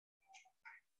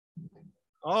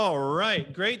All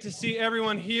right, great to see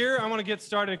everyone here. I want to get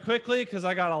started quickly because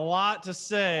I got a lot to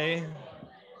say.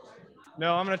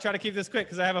 No, I'm going to try to keep this quick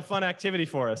because I have a fun activity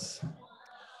for us.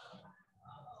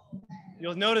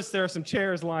 You'll notice there are some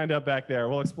chairs lined up back there.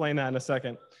 We'll explain that in a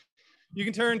second. You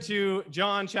can turn to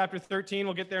John chapter 13.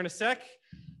 We'll get there in a sec.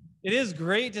 It is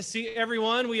great to see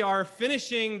everyone. We are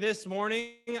finishing this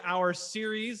morning our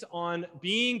series on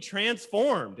being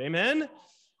transformed. Amen.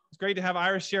 It's great to have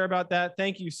Iris share about that.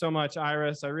 Thank you so much,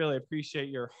 Iris. I really appreciate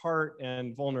your heart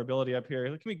and vulnerability up here.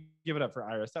 Can we give it up for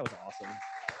Iris? That was awesome.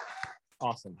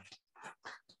 Awesome.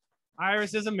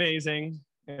 Iris is amazing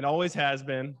and always has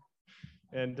been.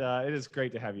 And it is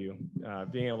great to have you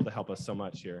being able to help us so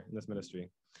much here in this ministry.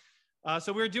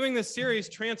 So we're doing this series,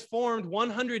 Transformed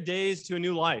 100 Days to a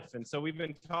New Life. And so we've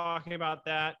been talking about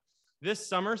that this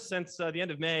summer since the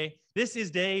end of May. This is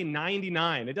day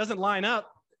 99. It doesn't line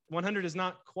up. 100 is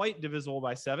not quite divisible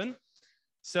by 7.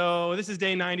 So this is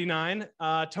day 99.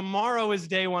 Tomorrow is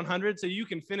day 100. So you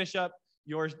can finish up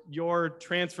your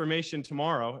transformation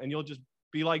tomorrow and you'll just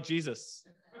be like Jesus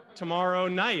tomorrow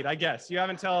night, I guess. You have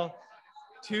until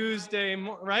Tuesday,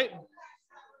 right?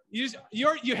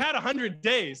 You had 100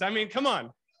 days. I mean, come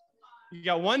on. You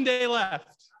got 1 day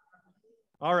left.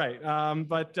 All right.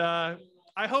 But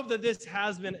I hope that this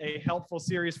has been a helpful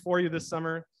series for you this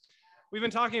summer. We've been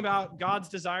talking about God's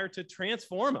desire to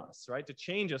transform us, right? To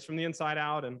change us from the inside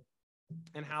out and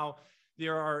how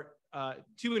there are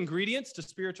 2 ingredients to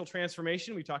spiritual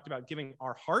transformation. We talked about giving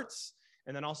our hearts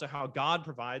and then also how God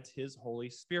provides his Holy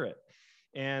Spirit.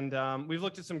 And we've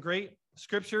looked at some great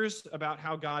scriptures about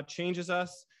how God changes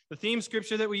us. The theme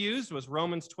scripture that we used was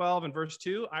Romans 12 and verse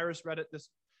 2. Iris read it this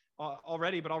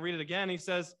already, but I'll read it again. He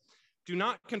says, "Do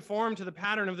not conform to the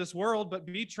pattern of this world, but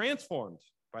be transformed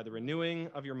by the renewing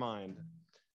of your mind.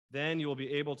 Then you will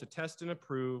be able to test and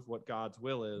approve what God's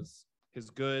will is, his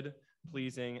good,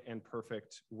 pleasing, and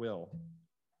perfect will."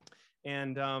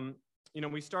 And,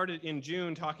 we started in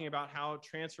June talking about how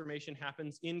transformation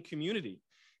happens in community.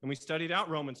 And we studied out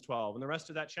Romans 12 and the rest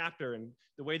of that chapter and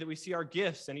the way that we see our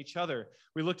gifts and each other.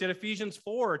 We looked at Ephesians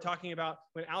 4, talking about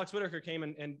when Alex Whitaker came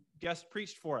and guest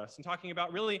preached for us and talking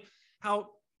about really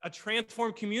how a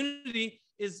transformed community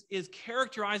is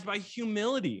characterized by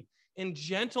humility and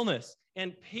gentleness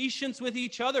and patience with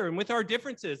each other and with our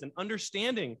differences and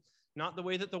understanding, not the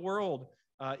way that the world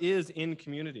is in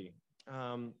community.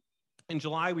 In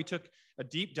July, we took a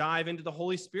deep dive into the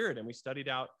Holy Spirit and we studied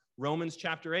out Romans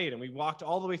chapter 8, and we walked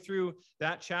all the way through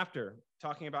that chapter,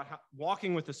 talking about how,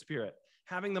 walking with the Spirit,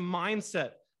 having the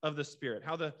mindset of the Spirit,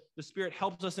 how the Spirit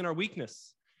helps us in our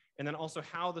weakness, and then also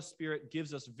how the Spirit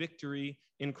gives us victory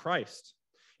in Christ.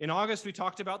 In August, we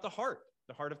talked about the heart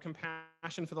of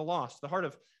compassion for the lost, the heart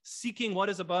of seeking what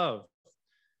is above.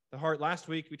 The heart, last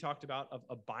week, we talked about of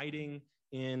abiding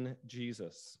in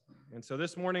Jesus. And so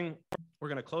this morning, we're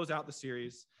going to close out the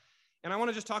series, and I want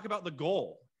to just talk about the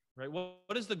goal. Right?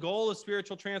 What is the goal of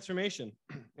spiritual transformation?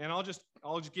 And I'll just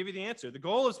give you the answer. The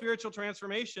goal of spiritual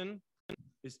transformation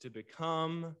is to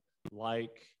become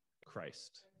like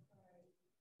Christ.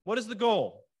 What is the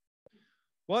goal?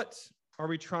 What are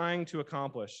we trying to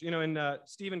accomplish? In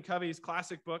Stephen Covey's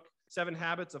classic book, 7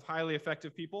 Habits of Highly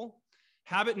Effective People,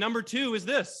 habit number 2 is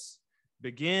this: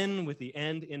 begin with the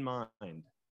end in mind.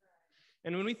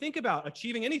 And when we think about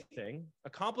achieving anything,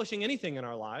 accomplishing anything in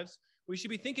our lives, we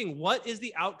should be thinking, what is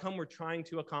the outcome we're trying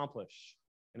to accomplish?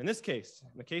 And in this case,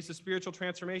 in the case of spiritual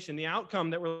transformation, the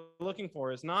outcome that we're looking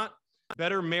for is not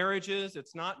better marriages.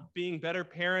 It's not being better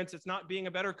parents. It's not being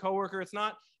a better coworker. It's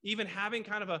not even having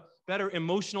kind of a better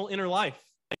emotional inner life.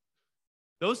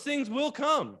 Those things will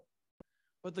come.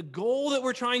 But the goal that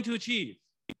we're trying to achieve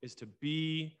is to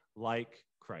be like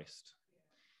Christ.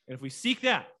 And if we seek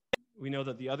that, we know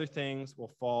that the other things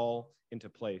will fall into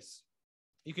place.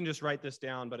 You can just write this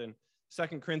down, but in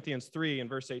 2 Corinthians 3 and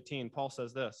verse 18, Paul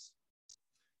says this.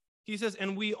 He says,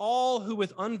 "And we all who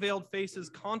with unveiled faces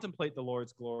contemplate the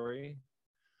Lord's glory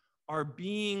are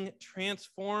being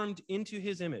transformed into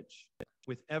his image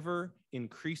with ever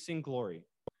increasing glory,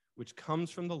 which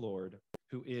comes from the Lord,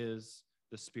 who is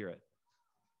the Spirit."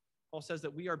 Paul says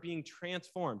that we are being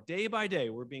transformed. Day by day,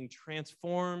 we're being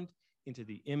transformed into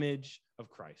the image of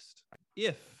Christ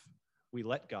if we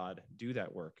let God do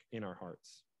that work in our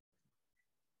hearts.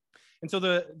 And so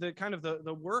the kind of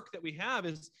the work that we have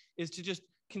is to just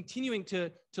continuing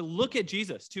to look at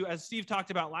Jesus, to, as Steve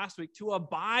talked about last week, to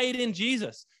abide in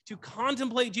Jesus, to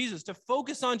contemplate Jesus, to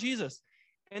focus on Jesus,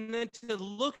 and then to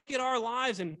look at our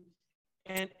lives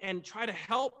and try to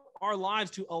help our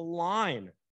lives to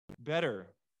align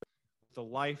better with the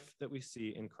life that we see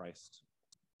in Christ.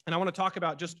 And I want to talk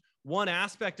about just one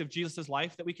aspect of Jesus'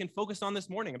 life that we can focus on this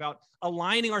morning about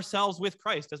aligning ourselves with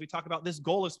Christ as we talk about this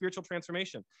goal of spiritual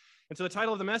transformation. And so the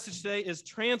title of the message today is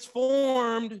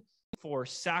Transformed for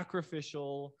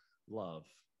Sacrificial Love.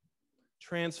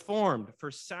 Transformed for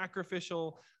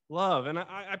sacrificial love. And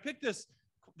I picked this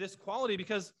quality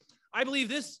because I believe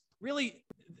this really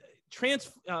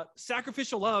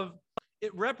sacrificial love,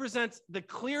 it represents the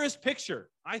clearest picture,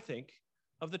 I think,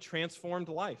 of the transformed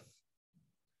life.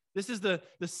 This is the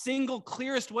single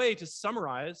clearest way to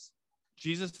summarize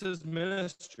Jesus'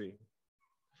 ministry.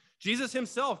 Jesus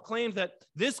himself claimed that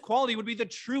this quality would be the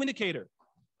true indicator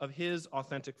of his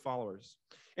authentic followers.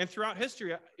 And throughout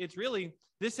history,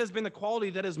 this has been the quality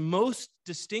that has most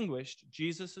distinguished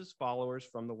Jesus' followers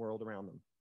from the world around them.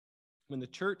 When the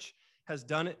church has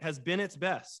been its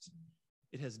best,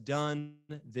 it has done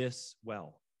this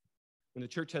well. When the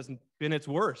church has been its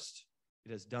worst,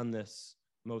 it has done this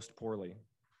most poorly.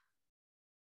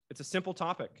 It's a simple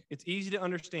topic. It's easy to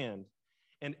understand.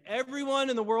 And everyone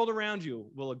in the world around you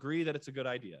will agree that it's a good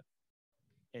idea.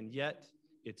 And yet,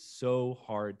 it's so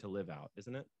hard to live out,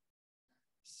 isn't it?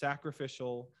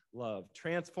 Sacrificial love.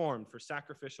 Transformed for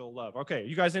sacrificial love. Okay,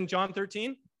 you guys in John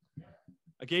 13?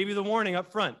 I gave you the warning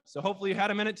up front, so hopefully you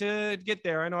had a minute to get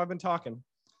there. I know I've been talking.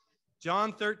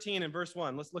 John 13 and verse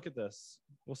 1. Let's look at this.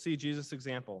 We'll see Jesus'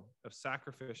 example of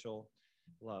sacrificial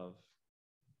love.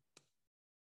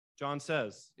 John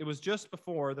says, it was just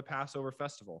before the Passover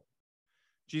festival.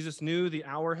 Jesus knew the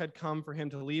hour had come for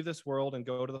him to leave this world and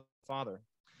go to the Father.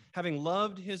 Having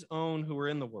loved his own who were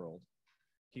in the world,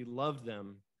 he loved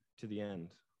them to the end.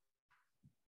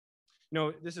 You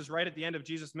know, this is right at the end of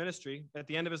Jesus' ministry, at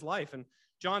the end of his life. And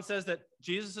John says that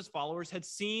Jesus' followers had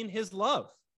seen his love.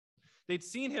 They'd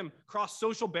seen him cross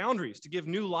social boundaries to give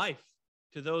new life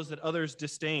to those that others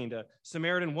disdained, a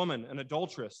Samaritan woman, an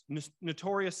adulteress,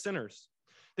 notorious sinners.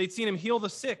 They'd seen him heal the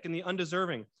sick and the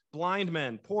undeserving, blind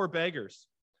men, poor beggars,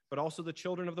 but also the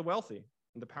children of the wealthy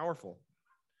and the powerful.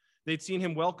 They'd seen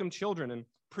him welcome children and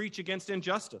preach against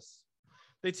injustice.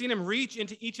 They'd seen him reach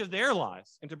into each of their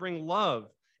lives and to bring love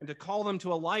and to call them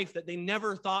to a life that they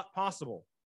never thought possible.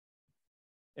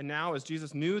 And now, as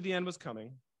Jesus knew the end was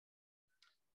coming,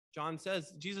 John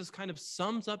says Jesus kind of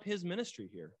sums up his ministry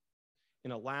here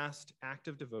in a last act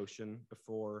of devotion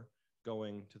before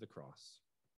going to the cross.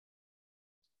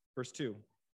 Verse 2,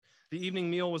 the evening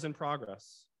meal was in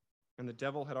progress, and the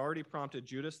devil had already prompted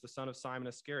Judas, the son of Simon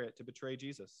Iscariot, to betray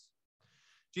Jesus.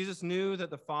 Jesus knew that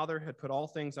the Father had put all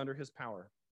things under his power,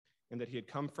 and that he had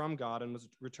come from God and was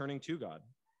returning to God.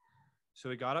 So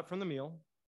he got up from the meal,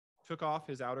 took off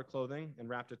his outer clothing, and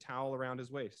wrapped a towel around his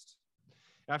waist.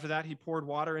 After that, he poured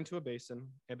water into a basin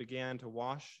and began to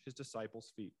wash his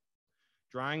disciples' feet,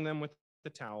 drying them with the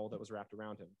towel that was wrapped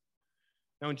around him.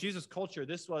 Now, in Jesus' culture,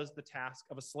 this was the task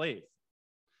of a slave.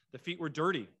 The feet were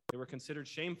dirty. They were considered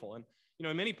shameful. And,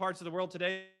 in many parts of the world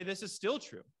today, this is still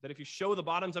true, that if you show the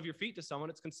bottoms of your feet to someone,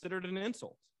 it's considered an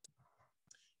insult.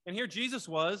 And here Jesus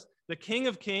was, the King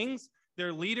of Kings,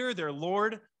 their leader, their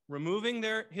Lord, removing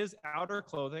his outer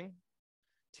clothing,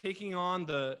 taking on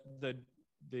the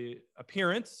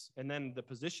appearance and then the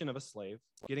position of a slave,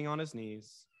 getting on his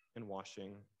knees and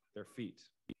washing their feet.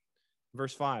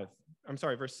 Verse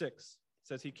 6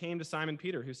 says, he came to Simon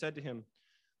Peter, who said to him,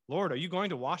 Lord, are you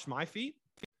going to wash my feet?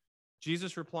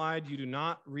 Jesus replied, you do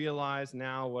not realize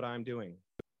now what I'm doing,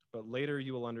 but later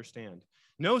you will understand.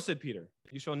 No, said Peter,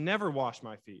 you shall never wash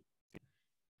my feet.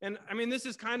 And this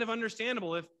is kind of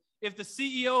understandable. If the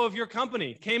CEO of your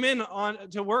company came in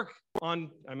to work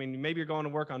on, maybe you're going to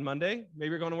work on Monday, maybe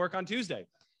you're going to work on Tuesday.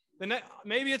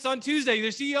 Maybe it's on Tuesday, the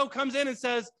CEO comes in and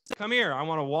says, come here, I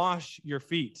want to wash your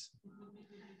feet.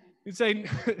 You'd say,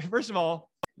 first of all,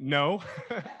 no.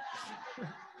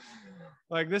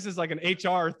 This is like an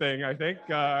HR thing, I think.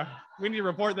 We need to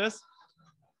report this.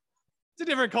 It's a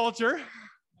different culture.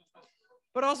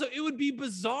 But also, it would be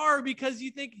bizarre because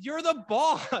you think you're the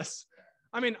boss.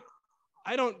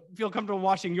 I don't feel comfortable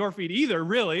washing your feet either,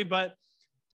 really, but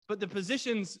the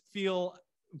positions feel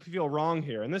wrong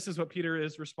here. And this is what Peter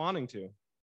is responding to. It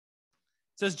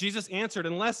says, Jesus answered,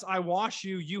 unless I wash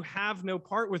you, you have no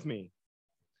part with me.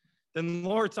 Then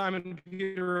Lord, Simon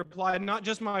Peter replied, not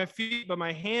just my feet, but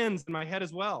my hands and my head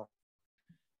as well.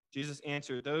 Jesus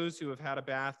answered, those who have had a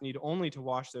bath need only to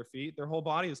wash their feet. Their whole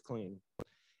body is clean.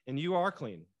 And you are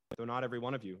clean, though not every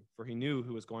one of you, for he knew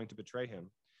who was going to betray him.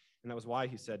 And that was why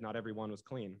he said not everyone was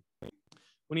clean.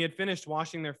 When he had finished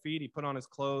washing their feet, he put on his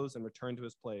clothes and returned to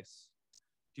his place.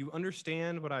 Do you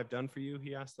understand what I've done for you?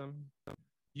 He asked them.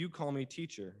 You call me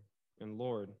teacher and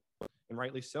Lord, and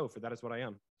rightly so, for that is what I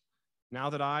am. Now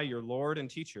that I, your Lord and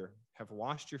teacher, have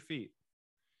washed your feet,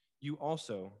 you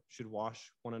also should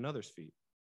wash one another's feet.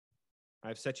 I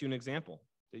have set you an example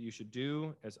that you should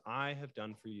do as I have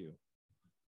done for you.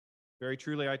 Very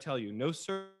truly, I tell you, no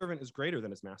servant is greater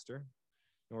than his master,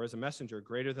 nor is a messenger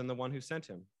greater than the one who sent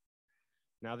him.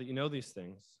 Now that you know these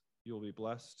things, you will be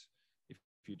blessed if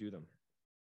you do them.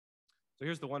 So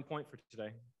here's the one point for today.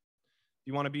 If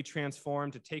you want to be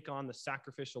transformed to take on the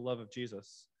sacrificial love of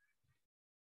Jesus,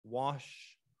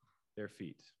 wash their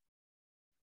feet.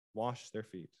 Wash their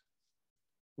feet.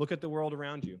 Look at the world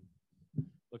around you.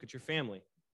 Look at your family.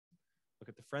 Look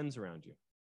at the friends around you.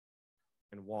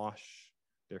 And wash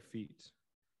their feet.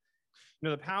 You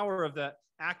know, the power of that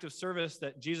act of service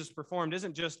that Jesus performed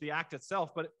isn't just the act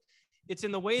itself, but it's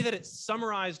in the way that it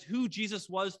summarized who Jesus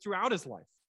was throughout his life.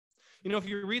 You know, if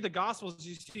you read the Gospels,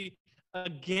 you see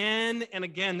again and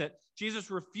again that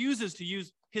Jesus refuses to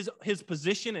use his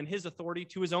position and his authority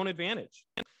to his own advantage.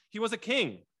 He was a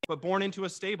king, but born into a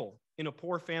stable in a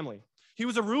poor family. He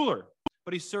was a ruler,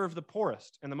 but he served the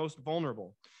poorest and the most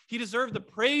vulnerable. He deserved the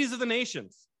praise of the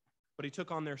nations, but he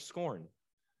took on their scorn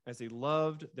as he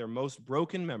loved their most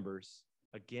broken members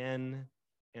again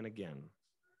and again.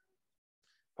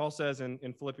 Paul says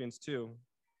in Philippians 2,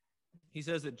 he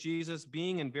says that Jesus,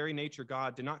 being in very nature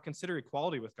God, did not consider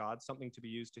equality with God something to be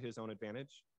used to his own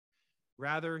advantage.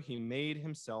 Rather, he made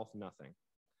himself nothing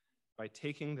by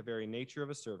taking the very nature of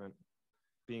a servant,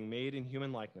 being made in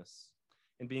human likeness,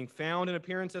 and being found in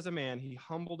appearance as a man, he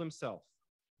humbled himself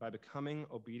by becoming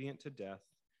obedient to death,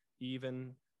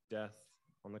 even death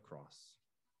on the cross.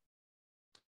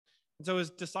 And so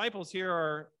his disciples here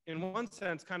are, in one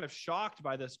sense, kind of shocked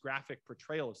by this graphic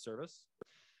portrayal of service.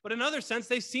 But in another sense,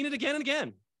 they've seen it again and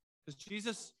again, because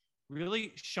Jesus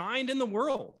really shined in the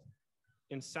world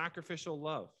in sacrificial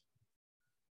love.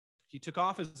 He took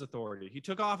off his authority. He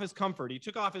took off his comfort. He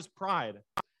took off his pride.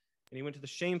 And he went to the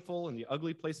shameful and the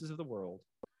ugly places of the world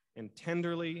and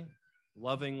tenderly,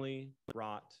 lovingly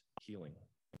brought healing.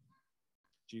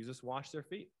 Jesus washed their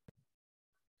feet.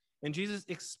 And Jesus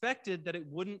expected that it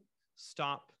wouldn't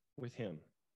stop with him.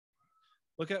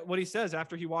 Look at what he says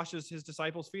after he washes his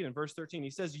disciples' feet in verse 13. He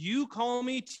says, "You call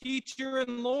me teacher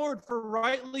and Lord, for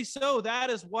rightly so, that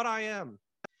is what I am.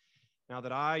 Now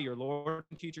that I, your Lord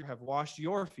and teacher, have washed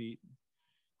your feet,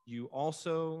 you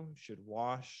also should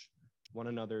wash one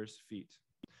another's feet.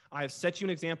 I have set you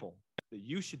an example that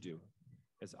you should do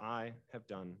as I have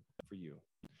done for you."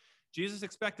 Jesus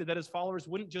expected that his followers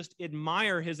wouldn't just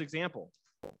admire his example.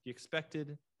 He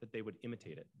expected that they would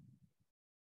imitate it.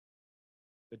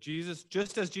 But Jesus,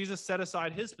 just as Jesus set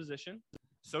aside his position,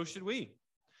 so should we.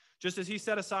 Just as he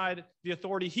set aside the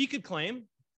authority he could claim,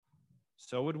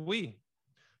 so would we.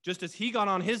 Just as he got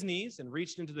on his knees and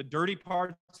reached into the dirty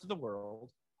parts of the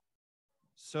world,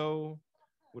 so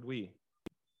would we.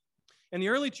 And the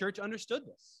early church understood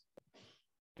this.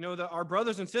 You know, our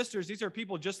brothers and sisters, these are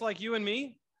people just like you and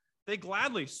me. They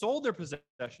gladly sold their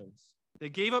possessions. They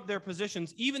gave up their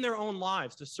positions, even their own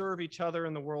lives, to serve each other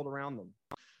and the world around them.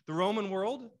 The Roman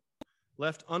world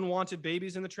left unwanted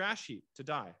babies in the trash heap to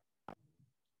die.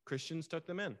 Christians took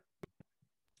them in.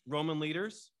 Roman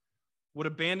leaders would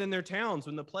abandon their towns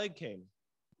when the plague came.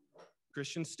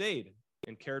 Christians stayed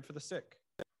and cared for the sick.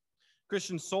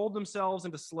 Christians sold themselves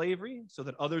into slavery so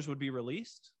that others would be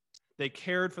released. They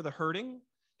cared for the hurting.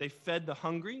 They fed the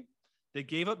hungry. They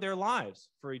gave up their lives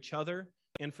for each other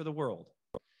and for the world.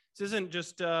 This isn't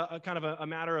just a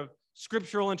matter of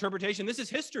scriptural interpretation. This is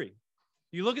history.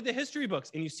 You look at the history books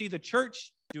and you see the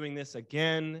church doing this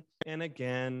again and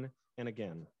again and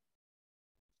again.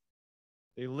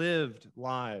 They lived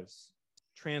lives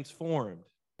transformed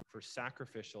for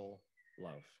sacrificial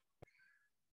love.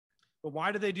 But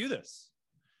why did they do this?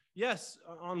 Yes,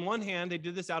 on one hand, they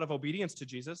did this out of obedience to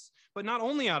Jesus, but not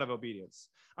only out of obedience.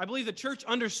 I believe the church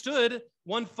understood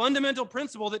one fundamental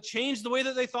principle that changed the way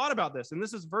that they thought about this. And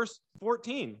this is verse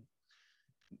 14.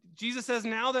 Jesus says,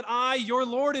 "Now that I, your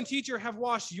Lord and teacher, have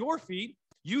washed your feet,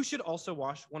 you should also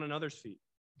wash one another's feet."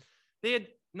 They had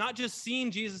not just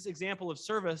seen Jesus' example of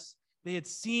service, they had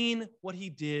seen what he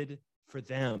did for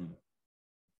them.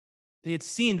 They had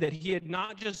seen that he had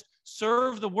not just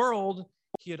served the world,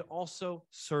 he had also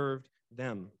served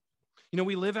them. You know,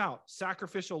 we live out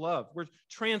sacrificial love. We're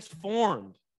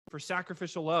transformed for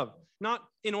sacrificial love, not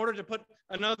in order to put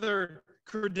another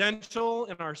credential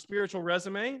in our spiritual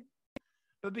resume,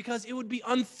 but because it would be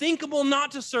unthinkable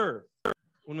not to serve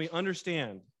when we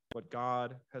understand what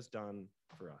God has done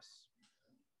for us.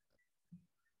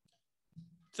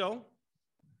 So,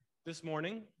 this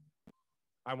morning,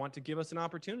 I want to give us an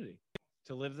opportunity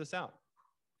to live this out.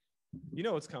 You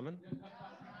know what's coming.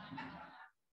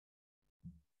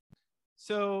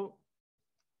 So,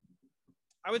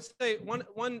 I would say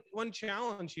one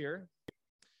challenge here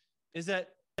is that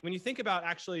when you think about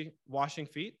actually washing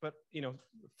feet, but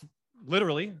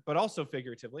literally, but also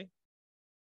figuratively,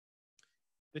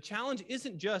 the challenge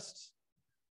isn't just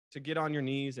to get on your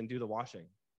knees and do the washing.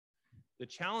 The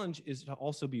challenge is to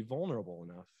also be vulnerable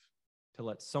enough to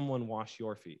let someone wash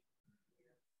your feet.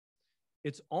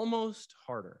 It's almost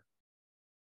harder.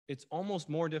 It's almost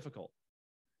more difficult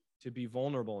to be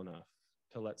vulnerable enough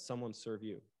to let someone serve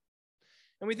you.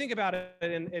 And we think about it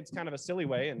in it's kind of a silly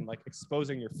way and like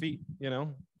exposing your feet,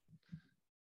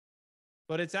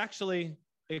 but it's actually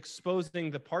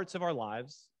exposing the parts of our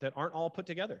lives that aren't all put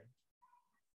together.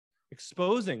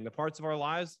 Exposing the parts of our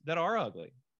lives that are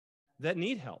ugly, that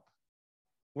need help,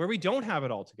 where we don't have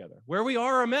it all together, where we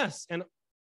are a mess. And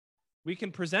we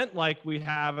can present like we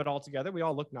have it all together. We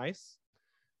all look nice.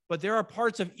 But there are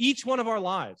parts of each one of our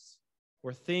lives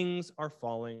where things are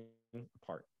falling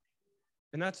apart.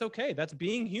 And that's okay. That's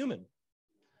being human.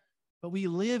 But we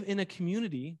live in a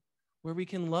community where we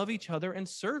can love each other and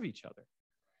serve each other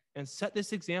and set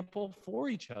this example for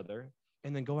each other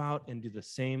and then go out and do the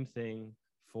same thing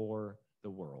for the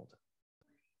world.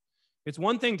 It's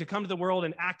one thing to come to the world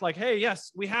and act like, hey,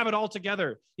 yes, we have it all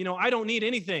together. I don't need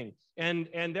anything. And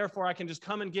therefore I can just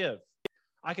come and give.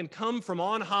 I can come from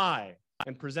on high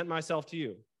and present myself to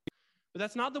you. But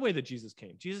that's not the way that Jesus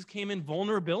came. Jesus came in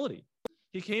vulnerability.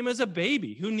 He came as a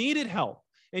baby who needed help.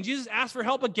 And Jesus asked for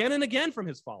help again and again from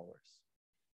his followers.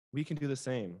 We can do the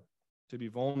same, to be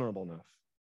vulnerable enough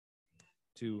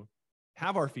to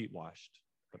have our feet washed,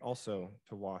 but also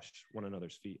to wash one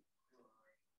another's feet.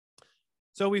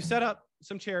 So we've set up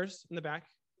some chairs in the back.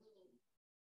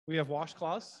 We have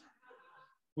washcloths.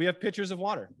 We have pitchers of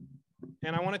water.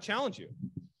 And I want to challenge you.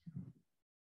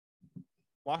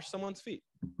 Wash someone's feet.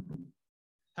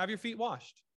 Have your feet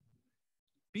washed.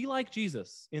 Be like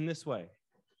Jesus in this way.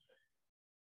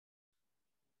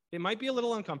 It might be a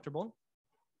little uncomfortable,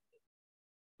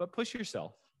 but push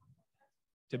yourself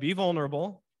to be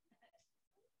vulnerable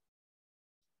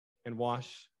and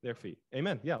wash their feet.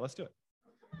 Amen. Yeah, let's do it.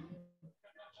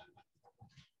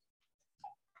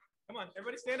 Come on,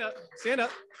 everybody stand up. Stand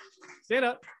up. Stand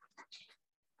up.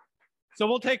 So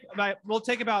we'll take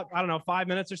about, 5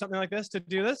 minutes or something like this to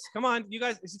do this. Come on, you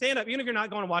guys stand up. Even if you're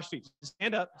not going to wash feet,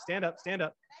 stand up, stand up, stand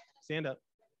up, stand up.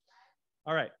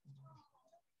 All right.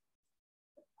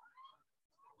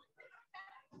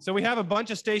 So we have a bunch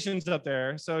of stations up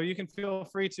there, so you can feel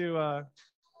free to,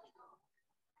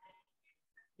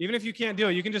 even if you can't do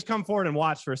it, you can just come forward and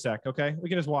watch for a sec, okay? We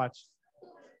can just watch.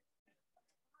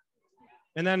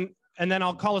 And then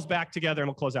I'll call us back together and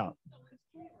we'll close out.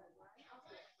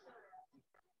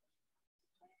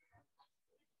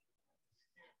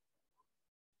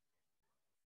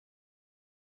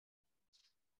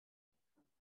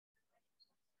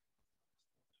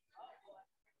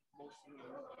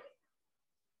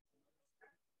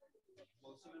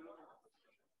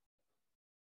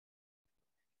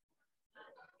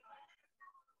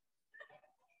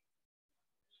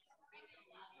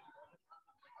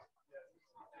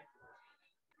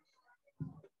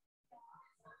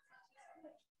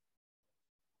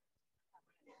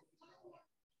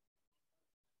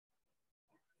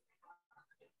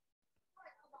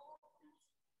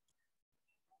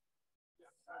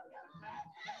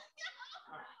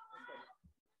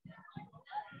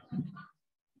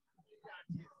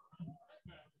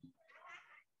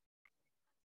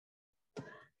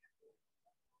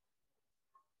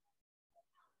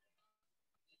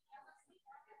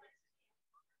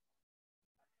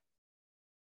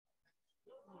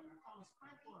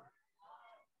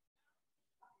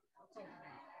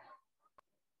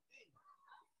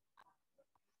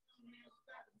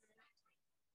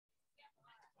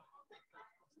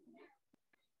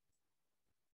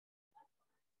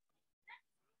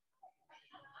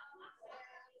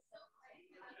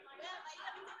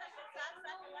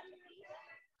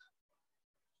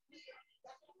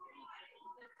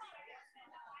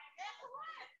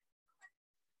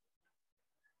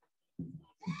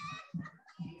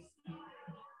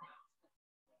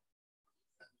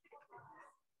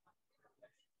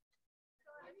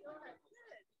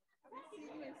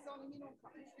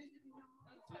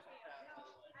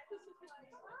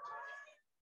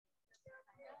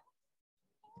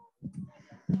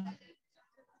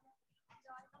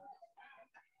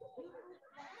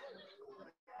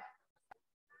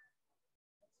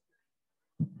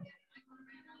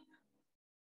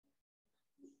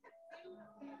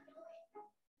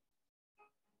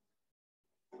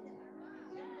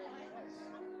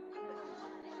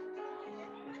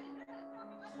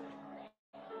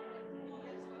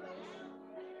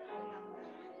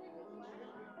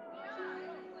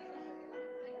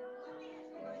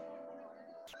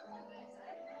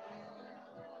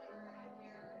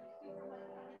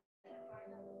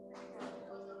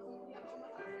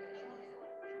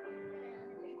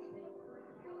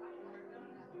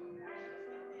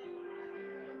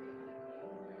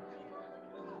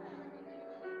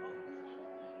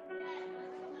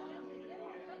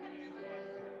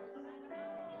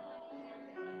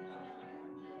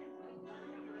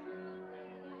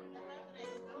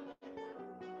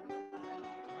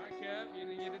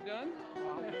 done?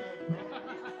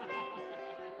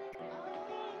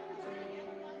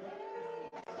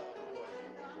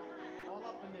 All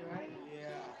up in there, right? Yeah.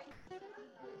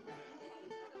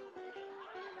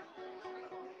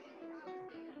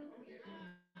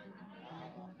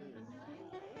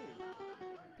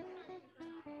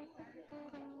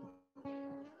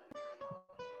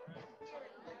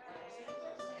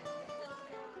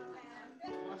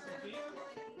 Wash your feet.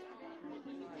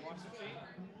 Wash your feet.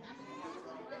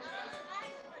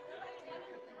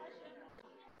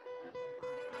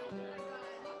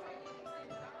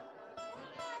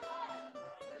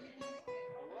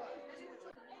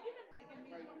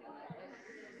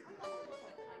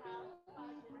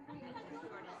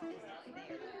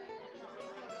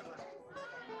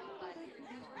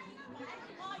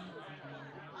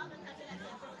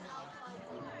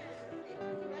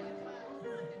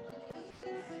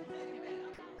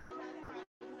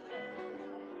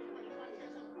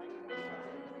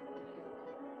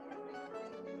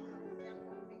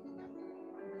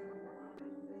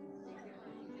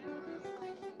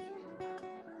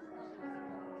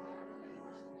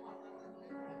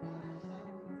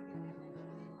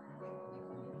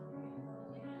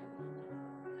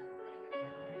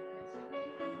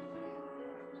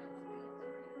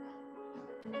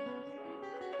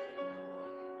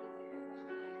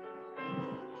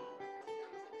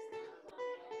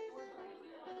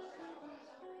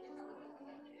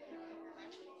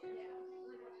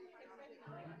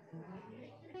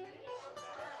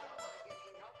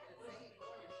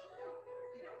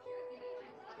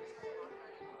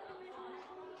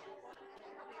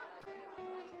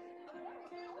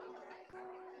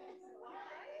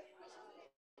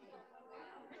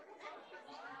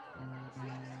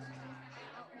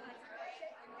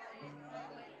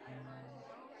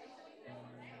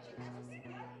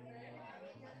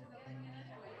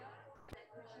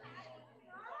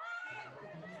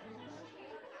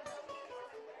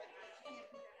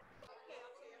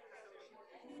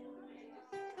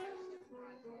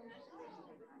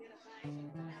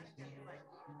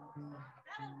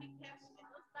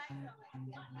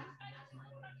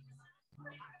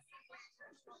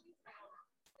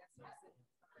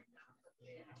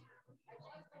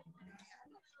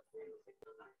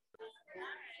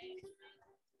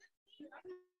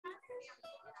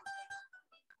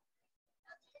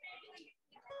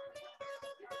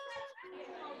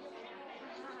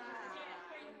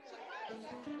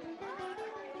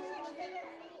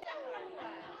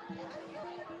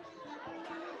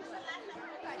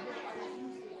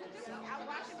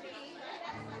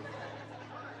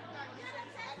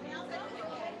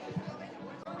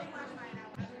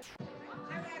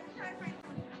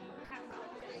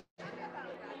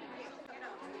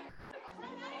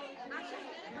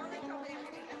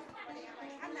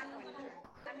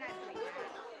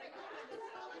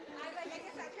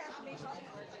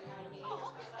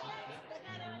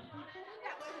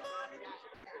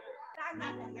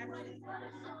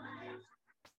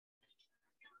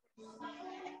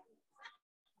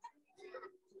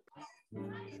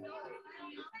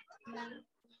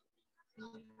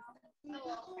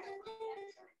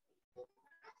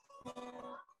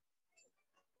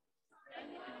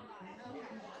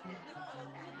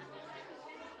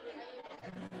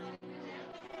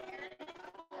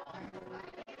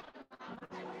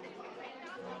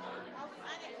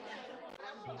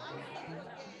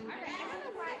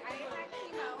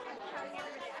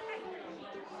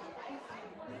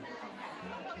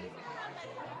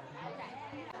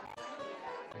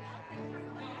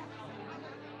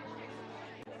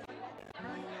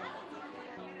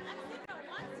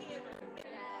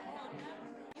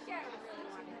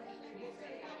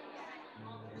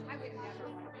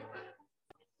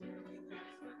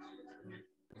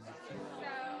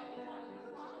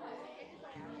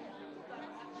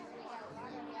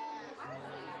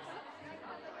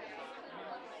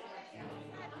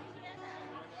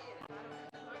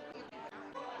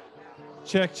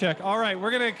 Check, check. All right,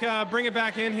 we're gonna bring it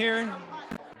back in here.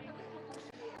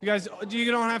 You guys, you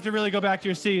don't have to really go back to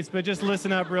your seats, but just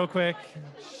listen up real quick.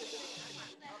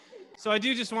 So I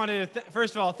do just want to,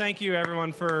 first of all, thank you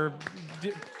everyone for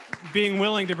being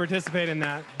willing to participate in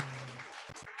that.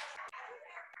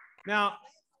 Now,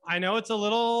 I know it's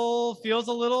feels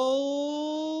a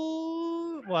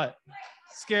little, what?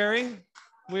 Scary,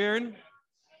 weird,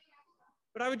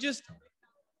 but I would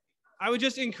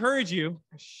just encourage you,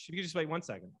 if you could just wait 1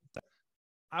 second.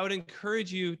 I would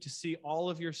encourage you to see all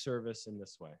of your service in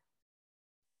this way,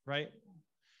 right?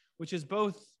 Which is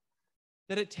both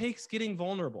that it takes getting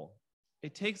vulnerable.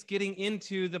 It takes getting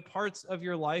into the parts of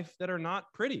your life that are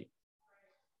not pretty,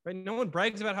 right? No one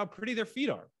brags about how pretty their feet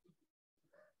are.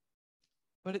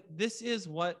 But this is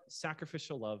what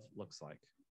sacrificial love looks like.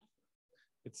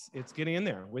 It's getting in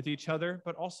there with each other,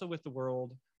 but also with the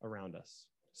world around us.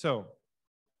 So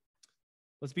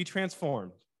let's be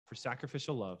transformed for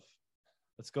sacrificial love.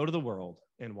 Let's go to the world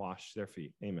and wash their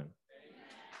feet. Amen.